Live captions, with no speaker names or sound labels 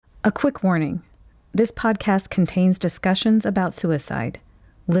A quick warning. This podcast contains discussions about suicide.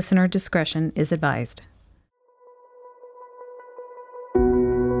 Listener discretion is advised.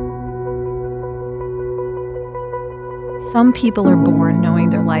 Some people are born knowing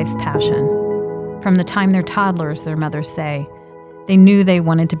their life's passion. From the time they're toddlers, their mothers say, they knew they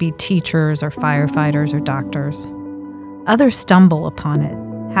wanted to be teachers or firefighters or doctors. Others stumble upon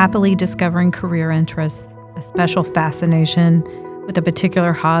it, happily discovering career interests, a special fascination with a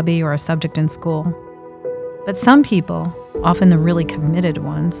particular hobby or a subject in school. But some people, often the really committed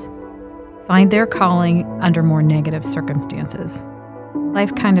ones, find their calling under more negative circumstances.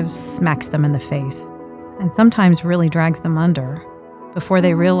 Life kind of smacks them in the face, and sometimes really drags them under before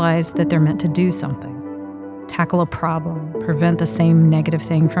they realize that they're meant to do something, tackle a problem, prevent the same negative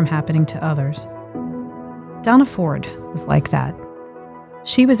thing from happening to others. Donna Ford was like that.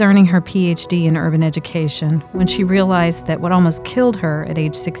 She was earning her PhD in urban education when she realized that what almost killed her at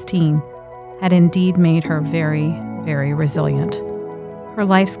age 16 had indeed made her very, very resilient. Her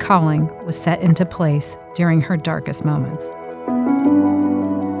life's calling was set into place during her darkest moments.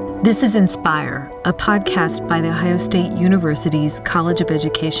 This is Inspire, a podcast by The Ohio State University's College of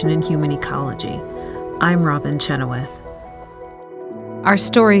Education and Human Ecology. I'm Robin Chenoweth. Our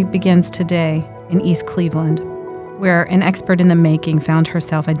story begins today in East Cleveland, where an expert in the making found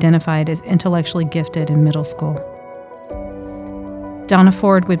herself identified as intellectually gifted in middle school. Donna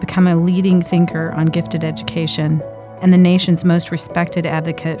Ford would become a leading thinker on gifted education and the nation's most respected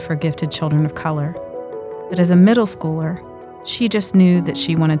advocate for gifted children of color. But as a middle schooler, she just knew that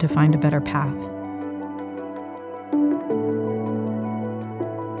she wanted to find a better path.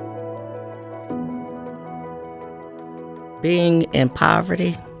 Being in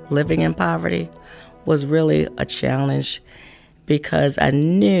poverty, living in poverty, was really a challenge because I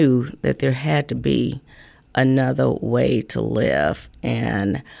knew that there had to be another way to live.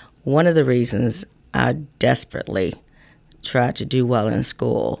 And one of the reasons I desperately tried to do well in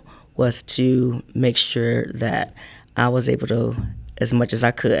school was to make sure that I was able to, as much as I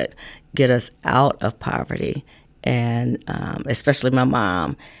could, get us out of poverty, and especially my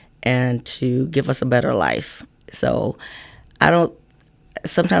mom, and to give us a better life. So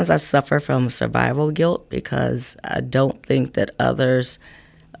sometimes I suffer from survival guilt because I don't think that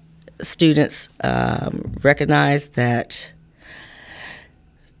students recognize that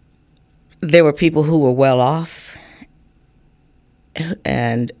there were people who were well off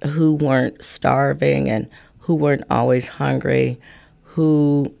and who weren't starving and who weren't always hungry,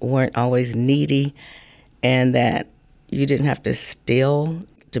 who weren't always needy, and that you didn't have to steal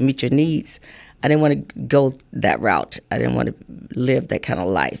to meet your needs. I didn't want to go that route. I didn't want to live that kind of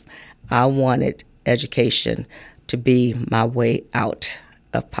life. I wanted education to be my way out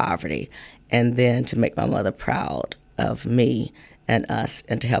of poverty, and then to make my mother proud of me and us,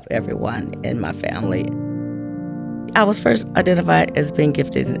 and to help everyone in my family. I was first identified as being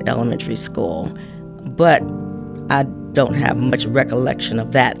gifted in elementary school, but I don't have much recollection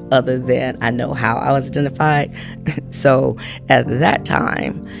of that other than I know how I was identified. So at that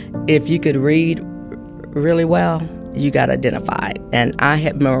time, if you could read really well, you got identified. And I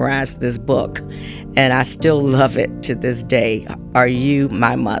had memorized this book, and I still love it to this day. Are You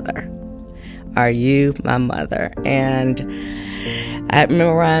My Mother? Are You My Mother? And I had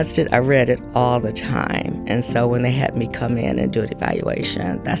memorized it. I read it all the time. And so when they had me come in and do an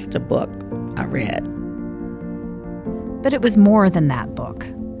evaluation, that's the book I read. But it was more than that book.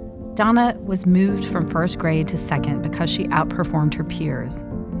 Donna was moved from first grade to second because she outperformed her peers.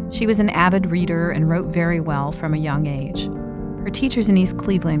 She was an avid reader and wrote very well from a young age. Her teachers in East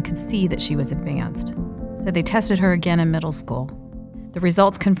Cleveland could see that she was advanced, so they tested her again in middle school. The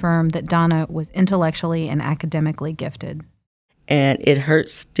results confirmed that Donna was intellectually and academically gifted. And it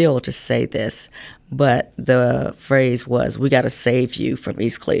hurts still to say this, but the phrase was, "We got to save you from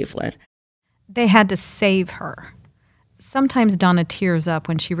East Cleveland." They had to save her. Sometimes Donna tears up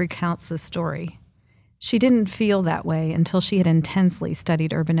when she recounts the story. She didn't feel that way until she had intensely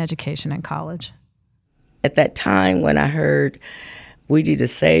studied urban education in college. At that time when I heard, "We need to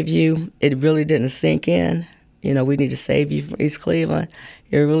save you," it really didn't sink in. We need to save you from East Cleveland.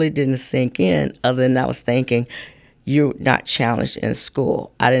 It really didn't sink in, other than I was thinking, you're not challenged in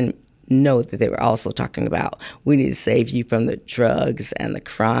school. I didn't know that they were also talking about, we need to save you from the drugs and the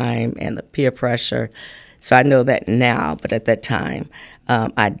crime and the peer pressure. So I know that now, but at that time,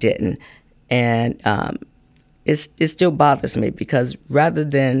 I didn't. And it still bothers me because rather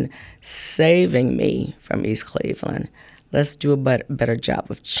than saving me from East Cleveland, let's do a better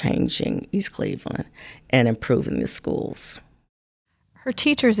job of changing East Cleveland and improving the schools. Her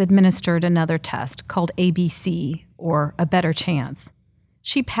teachers administered another test called ABC, or A Better Chance.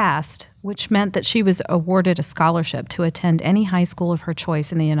 She passed, which meant that she was awarded a scholarship to attend any high school of her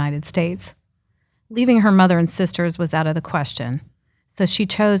choice in the United States. Leaving her mother and sisters was out of the question, so she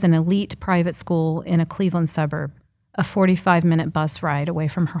chose an elite private school in a Cleveland suburb, a 45-minute bus ride away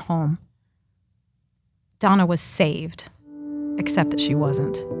from her home. Donna was saved, except that she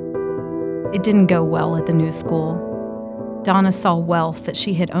wasn't. It didn't go well at the new school. Donna saw wealth that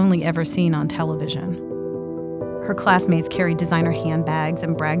she had only ever seen on television. Her classmates carried designer handbags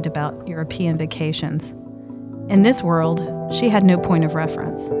and bragged about European vacations. In this world, she had no point of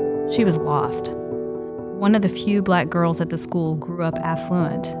reference. She was lost. One of the few black girls at the school grew up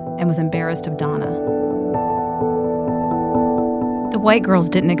affluent and was embarrassed of Donna. The white girls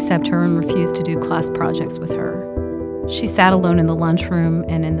didn't accept her and refused to do class projects with her. She sat alone in the lunchroom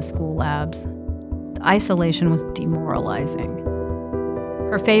and in the school labs. The isolation was demoralizing.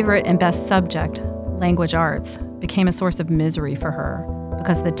 Her favorite and best subject, language arts, became a source of misery for her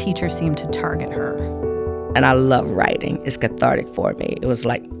because the teacher seemed to target her. And I love writing. It's cathartic for me. It's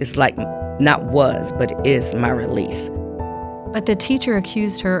like but it is my release. But the teacher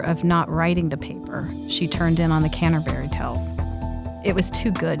accused her of not writing the paper she turned in on the Canterbury Tales. It was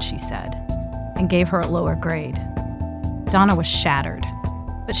too good, she said, and gave her a lower grade. Donna was shattered,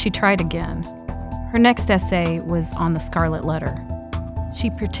 but she tried again. Her next essay was on the Scarlet Letter. She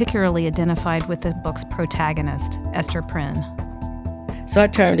particularly identified with the book's protagonist, Esther Prynne. So I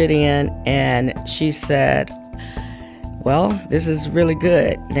turned it in, and she said, well, this is really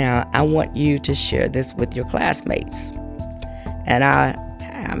good. Now, I want you to share this with your classmates. And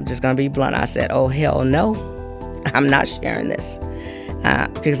I'm just going to be blunt. I said, oh, hell no. I'm not sharing this.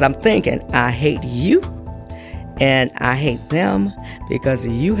 Because I'm thinking, I hate you, and I hate them because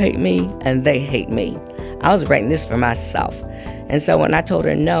you hate me, and they hate me. I was writing this for myself. And so when I told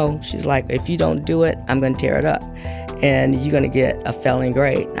her no, she's like, if you don't do it, I'm going to tear it up. And you're going to get a failing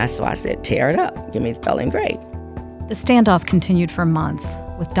grade. So I said, tear it up. Give me the failing grade. The standoff continued for months,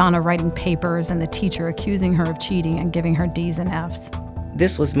 with Donna writing papers and the teacher accusing her of cheating and giving her D's and F's.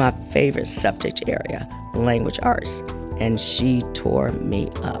 This was my favorite subject area, language arts. And she tore me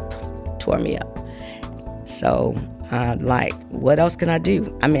up. So what else can I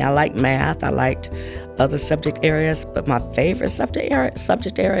do? I mean, I like math. I liked other subject areas, but my favorite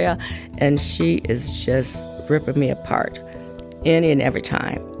subject area, and she is just ripping me apart. Any and every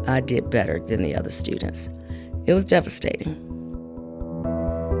time I did better than the other students. It was devastating.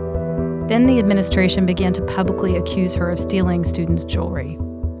 Then the administration began to publicly accuse her of stealing students' jewelry.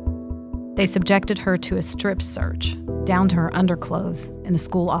 They subjected her to a strip search, down to her underclothes, in the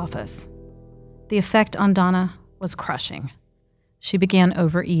school office. The effect on Donna was crushing. She began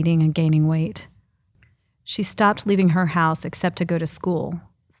overeating and gaining weight. She stopped leaving her house except to go to school,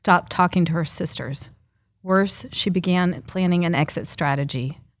 stopped talking to her sisters. Worse, she began planning an exit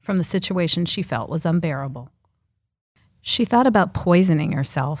strategy from the situation she felt was unbearable. She thought about poisoning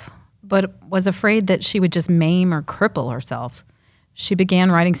herself, but was afraid that she would just maim or cripple herself. She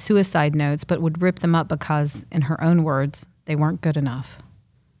began writing suicide notes, but would rip them up because, in her own words, they weren't good enough.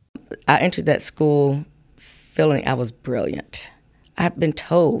 I entered that school feeling I was brilliant. I've been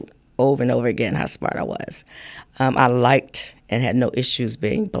told over and over again how smart I was. I liked and had no issues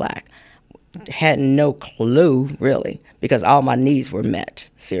being black. Had no clue, really, because all my needs were met.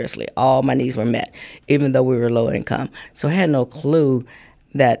 Seriously, all my needs were met, even though we were low income. So I had no clue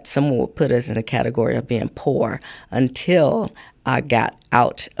that someone would put us in the category of being poor until I got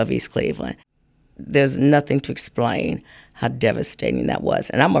out of East Cleveland. There's nothing to explain how devastating that was.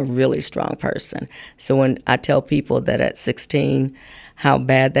 And I'm a really strong person. So when I tell people that at 16, how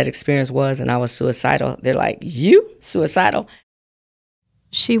bad that experience was and I was suicidal, they're like, you? Suicidal?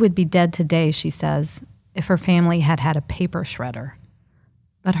 She would be dead today, she says, if her family had had a paper shredder.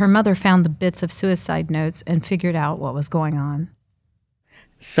 But her mother found the bits of suicide notes and figured out what was going on.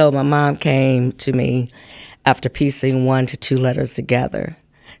 So my mom came to me after piecing 1 to 2 letters together.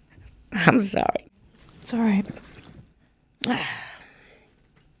 I'm sorry. It's all right.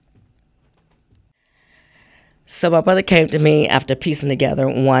 So my mother came to me after piecing together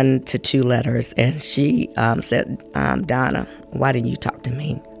 1 to 2 letters, and she said, Donna, why didn't you talk to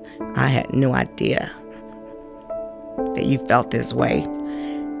me? I had no idea that you felt this way.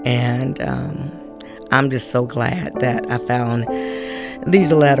 And I'm just so glad that I found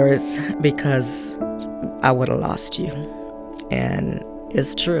these letters because I would have lost you. And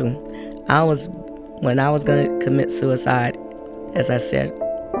it's true. When I was going to commit suicide, as I said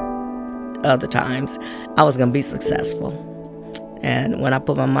other times, I was going to be successful. And when I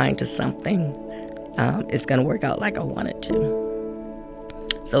put my mind to something, it's going to work out like I want it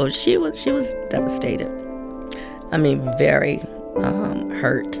to. So she was devastated. I mean, very,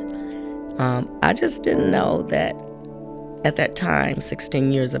 hurt. I just didn't know that at that time,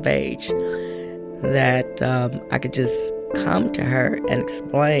 16 years of age, that I could just come to her and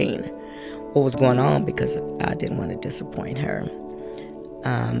explain what was going on because I didn't want to disappoint her.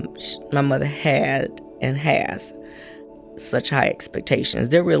 My mother had and has such high expectations.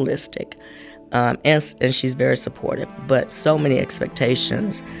 They're realistic, and she's very supportive, but so many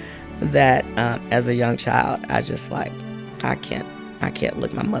expectations that as a young child, I just like, I can't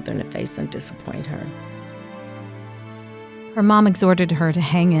look my mother in the face and disappoint her. Her mom exhorted her to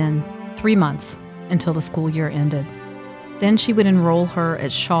hang in 3 months until the school year ended. Then she would enroll her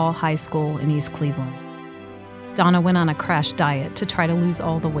at Shaw High School in East Cleveland. Donna went on a crash diet to try to lose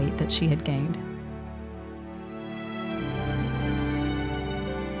all the weight that she had gained.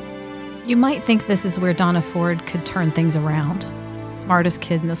 You might think this is where Donna Ford could turn things around. Smartest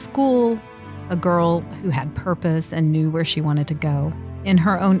kid in the school, a girl who had purpose and knew where she wanted to go, in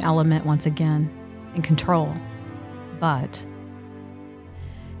her own element once again, in control. But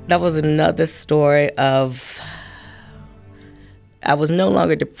that was another story of I was no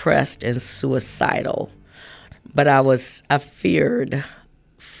longer depressed and suicidal, but I feared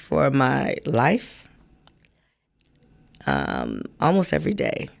for my life almost every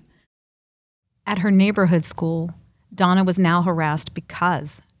day. At her neighborhood school, Donna was now harassed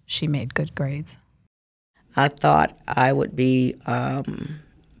because she made good grades. I thought I would be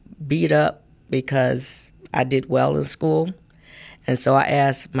beat up because I did well in school. And so I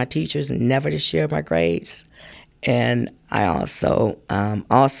asked my teachers never to share my grades. And I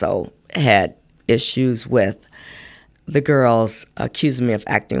also had issues with the girls accusing me of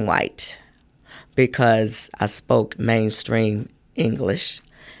acting white because I spoke mainstream English,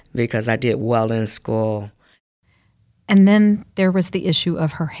 because I did well in school. And then there was the issue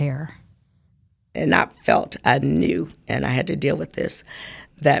of her hair. And I knew, and I had to deal with this,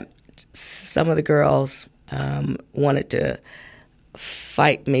 that some of the girls wanted to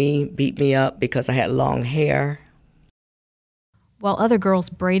fight me, beat me up because I had long hair. While other girls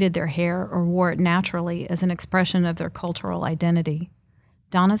braided their hair or wore it naturally as an expression of their cultural identity,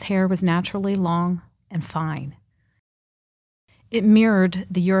 Donna's hair was naturally long and fine. It mirrored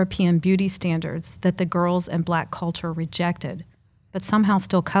the European beauty standards that the girls and Black culture rejected, but somehow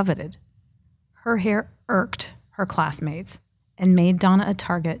still coveted. Her hair irked her classmates and made Donna a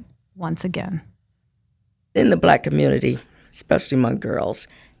target once again. In the Black community, especially among girls,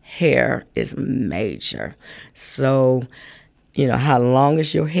 hair is major. So, how long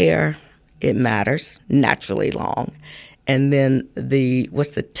is your hair? It matters, naturally long. And then what's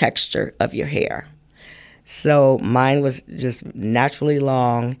the texture of your hair? So mine was just naturally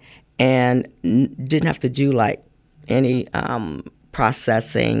long and didn't have to do like any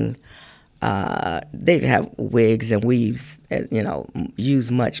processing. They didn't have wigs and weaves,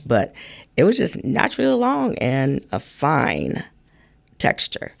 used much, but it was just naturally long and a fine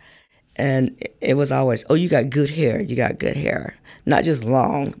texture. And it was always, oh, you got good hair, you got good hair. Not just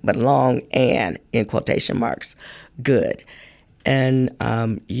long, but long and, in quotation marks, good. And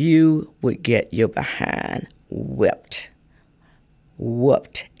you would get your behind whooped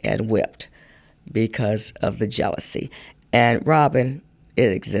and whipped because of the jealousy. And Robin,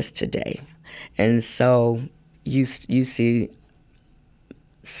 it exists today. And so you see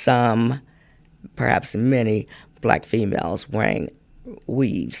some, perhaps many, Black females wearing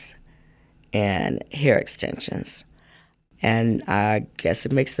weaves and hair extensions. And I guess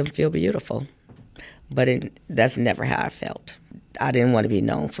it makes them feel beautiful. But that's never how I felt. I didn't want to be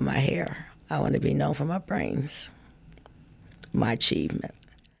known for my hair. I wanted to be known for my brains, my achievement.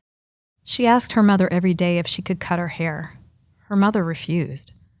 She asked her mother every day if she could cut her hair. Her mother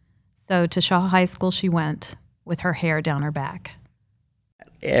refused. So to Shaw High School she went, with her hair down her back.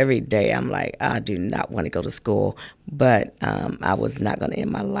 Every day I'm like, I do not want to go to school, but I was not going to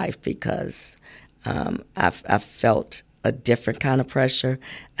end my life because I felt a different kind of pressure,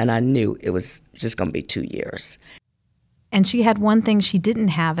 and I knew it was just going to be 2 years. And she had one thing she didn't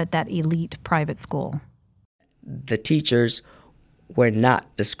have at that elite private school. The teachers were not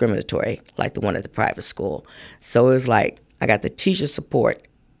discriminatory like the one at the private school. So it was like I got the teacher support.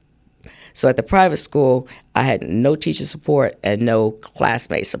 So at the private school, I had no teacher support and no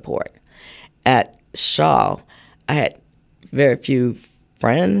classmate support. At Shaw, I had very few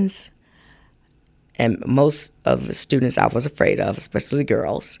friends, and most of the students I was afraid of, especially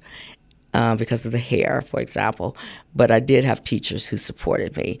girls, because of the hair, for example. But I did have teachers who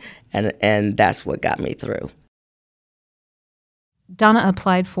supported me, and that's what got me through. Donna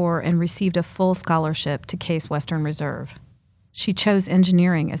applied for and received a full scholarship to Case Western Reserve. She chose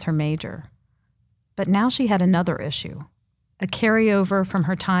engineering as her major. But now she had another issue, a carryover from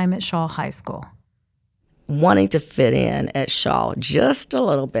her time at Shaw High School. Wanting to fit in at Shaw just a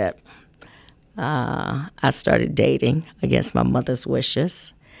little bit, I started dating against my mother's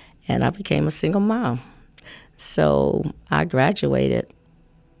wishes, and I became a single mom. So I graduated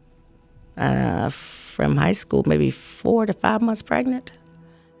from high school maybe 4 to 5 months pregnant.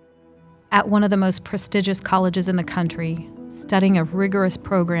 At one of the most prestigious colleges in the country, studying a rigorous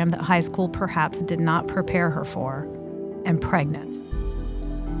program that high school perhaps did not prepare her for, and pregnant.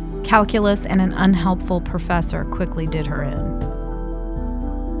 Calculus and an unhelpful professor quickly did her in.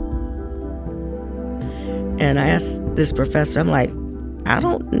 And I asked this professor, I'm like, I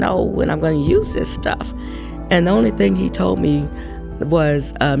don't know when I'm going to use this stuff. And the only thing he told me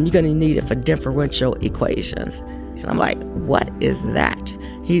was, you're going to need it for differential equations. So I'm like, what is that?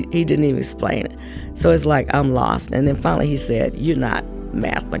 He didn't even explain it. So it's like, I'm lost. And then finally he said, you're not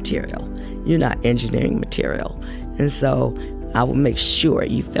math material. You're not engineering material. And so I will make sure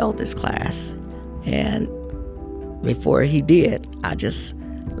you fail this class. And before he did, I just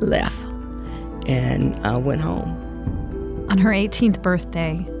left and I went home. On her 18th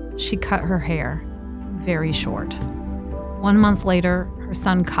birthday, she cut her hair very short. 1 month later, her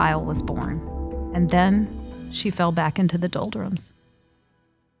son Kyle was born. And then she fell back into the doldrums.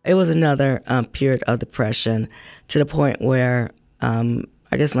 It was another period of depression to the point where I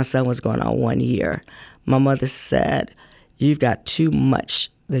guess my son was going on 1 year. My mother said, you've got too much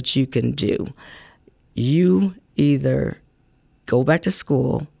that you can do. You either go back to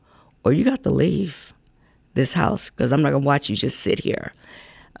school or you got to leave this house because I'm not going to watch you just sit here.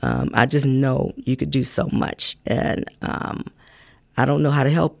 I just know you could do so much, and I don't know how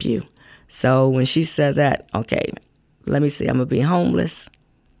to help you. So when she said that, okay, let me see, I'm going to be homeless.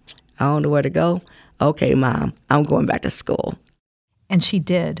 I don't know where to go. Okay, Mom, I'm going back to school. And she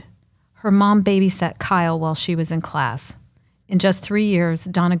did. Her mom babysat Kyle while she was in class. In just 3 years,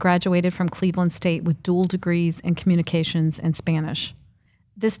 Donna graduated from Cleveland State with dual degrees in communications and Spanish.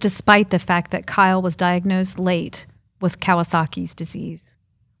 This despite the fact that Kyle was diagnosed late with Kawasaki's disease,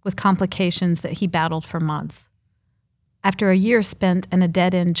 with complications that he battled for months. After a year spent in a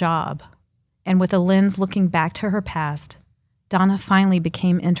dead-end job, and with a lens looking back to her past, Donna finally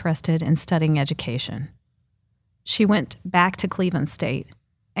became interested in studying education. She went back to Cleveland State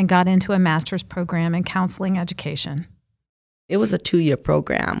and got into a master's program in counseling education. It was a 2-year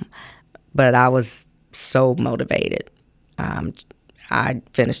program, but I was so motivated. I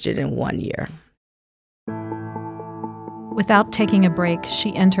finished it in 1 year. Without taking a break,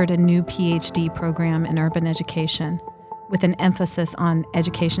 she entered a new PhD program in urban education with an emphasis on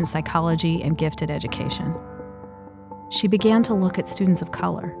education psychology and gifted education. She began to look at students of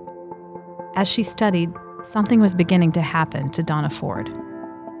color. As she studied, something was beginning to happen to Donna Ford,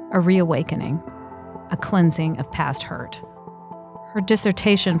 a reawakening, a cleansing of past hurt. Her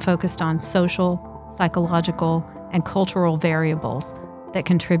dissertation focused on social, psychological, and cultural variables that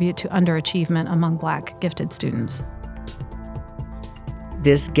contribute to underachievement among Black gifted students.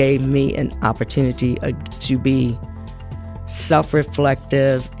 This gave me an opportunity to be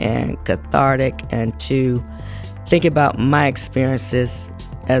self-reflective and cathartic and to think about my experiences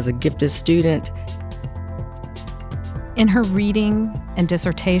as a gifted student. In her reading and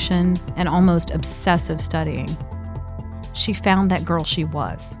dissertation and almost obsessive studying, she found that girl she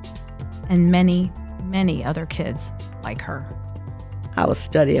was, and many, many other kids like her. I was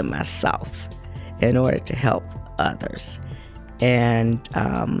studying myself in order to help others. And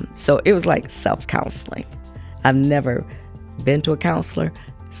so it was like self-counseling. I've never been to a counselor,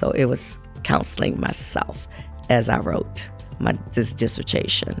 so it was counseling myself as I wrote this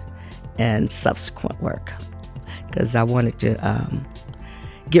dissertation and subsequent work, because I wanted to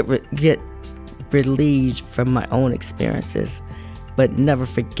get relieved from my own experiences, but never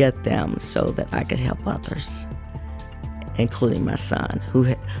forget them so that I could help others, including my son,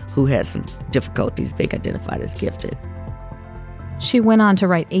 who had some difficulties being identified as gifted. She went on to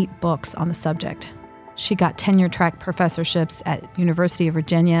write 8 books on the subject. She got tenure-track professorships at University of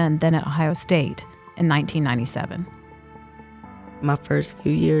Virginia and then at Ohio State in 1997. My first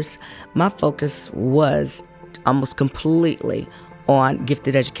few years, my focus was almost completely on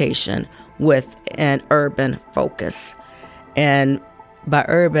gifted education with an urban focus. And by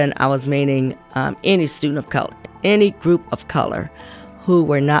urban, I was meaning any student of color, any group of color who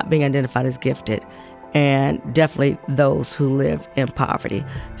were not being identified as gifted, and definitely those who live in poverty.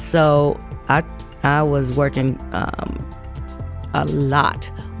 So I was working a lot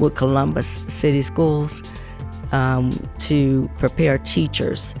with Columbus City Schools to prepare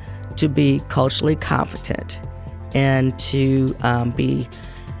teachers to be culturally competent and to be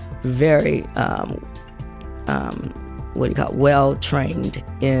very well trained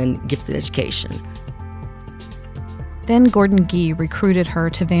in gifted education. Then Gordon Gee recruited her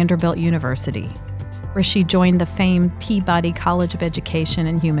to Vanderbilt University, where she joined the famed Peabody College of Education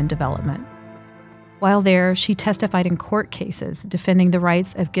and Human Development. While there, she testified in court cases defending the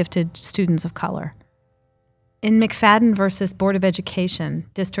rights of gifted students of color. In McFadden versus Board of Education,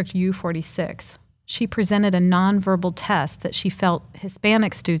 District U46, she presented a nonverbal test that she felt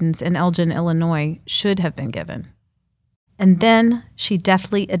Hispanic students in Elgin, Illinois should have been given. And then she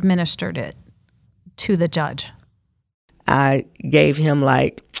deftly administered it to the judge. I gave him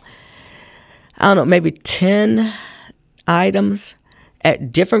maybe 10 items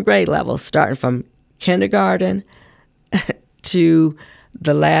at different grade levels, starting from kindergarten to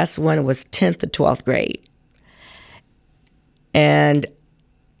the last one was 10th to 12th grade. And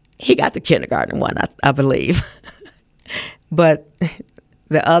he got the kindergarten one, I believe. But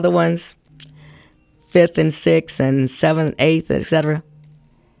the other ones, 5th and 6th and 7th and 8th, etc.,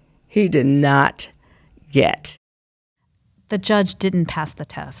 he did not get. The judge didn't pass the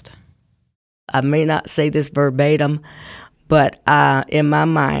test. I may not say this verbatim, but in my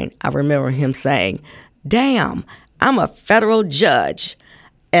mind, I remember him saying, "Damn, I'm a federal judge,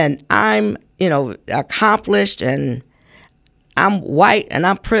 and I'm, accomplished, and I'm white, and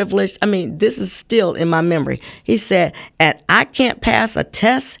I'm privileged." I mean, this is still in my memory. He said, "And I can't pass a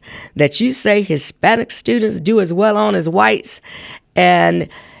test that you say Hispanic students do as well on as whites," and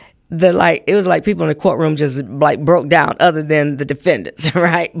it was like people in the courtroom just broke down, other than the defendants,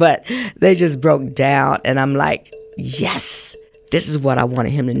 right? But they just broke down, and I'm like, yes, this is what I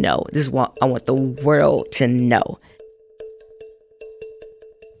wanted him to know. This is what I want the world to know.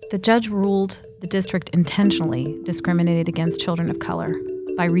 The judge ruled the district intentionally discriminated against children of color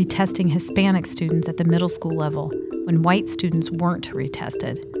by retesting Hispanic students at the middle school level when white students weren't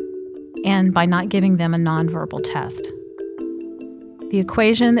retested, and by not giving them a nonverbal test. The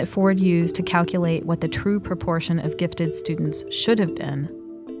equation that Ford used to calculate what the true proportion of gifted students should have been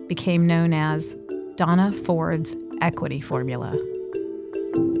became known as Donna Ford's equity formula.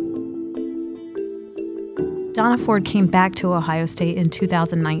 Donna Ford came back to Ohio State in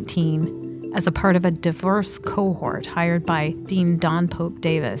 2019 as a part of a diverse cohort hired by Dean Don Pope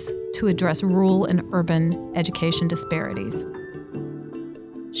Davis to address rural and urban education disparities.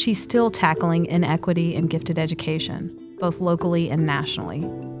 She's still tackling inequity in gifted education, both locally and nationally.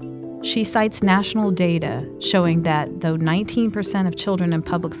 She cites national data showing that though 19% of children in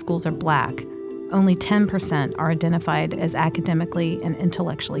public schools are Black, only 10% are identified as academically and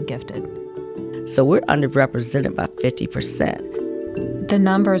intellectually gifted. So we're underrepresented by 50%. The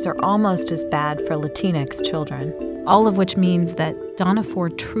numbers are almost as bad for Latinx children, all of which means that Donna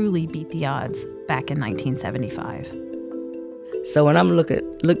Ford truly beat the odds back in 1975. So when I'm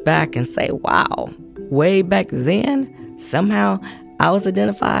look back and say, wow, way back then, somehow I was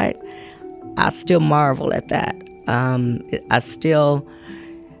identified, I still marvel at that. I still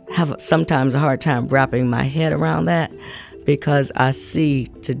have sometimes a hard time wrapping my head around that, because I see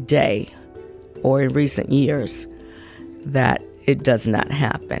today or in recent years that it does not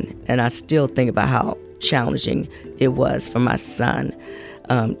happen. And I still think about how challenging it was for my son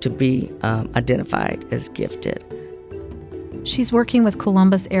to be identified as gifted. She's working with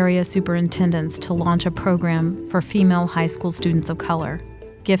Columbus area superintendents to launch a program for female high school students of color,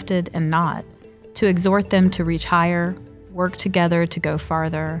 gifted and not, to exhort them to reach higher, work together to go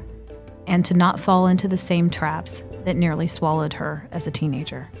farther, and to not fall into the same traps that nearly swallowed her as a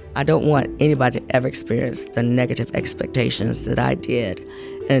teenager. I don't want anybody to ever experience the negative expectations that I did.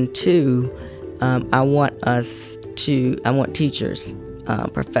 And two, I want teachers,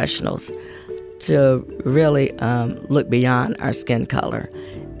 professionals, to really look beyond our skin color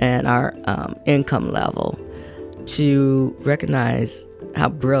and our income level to recognize how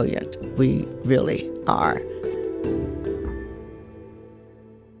brilliant we really are.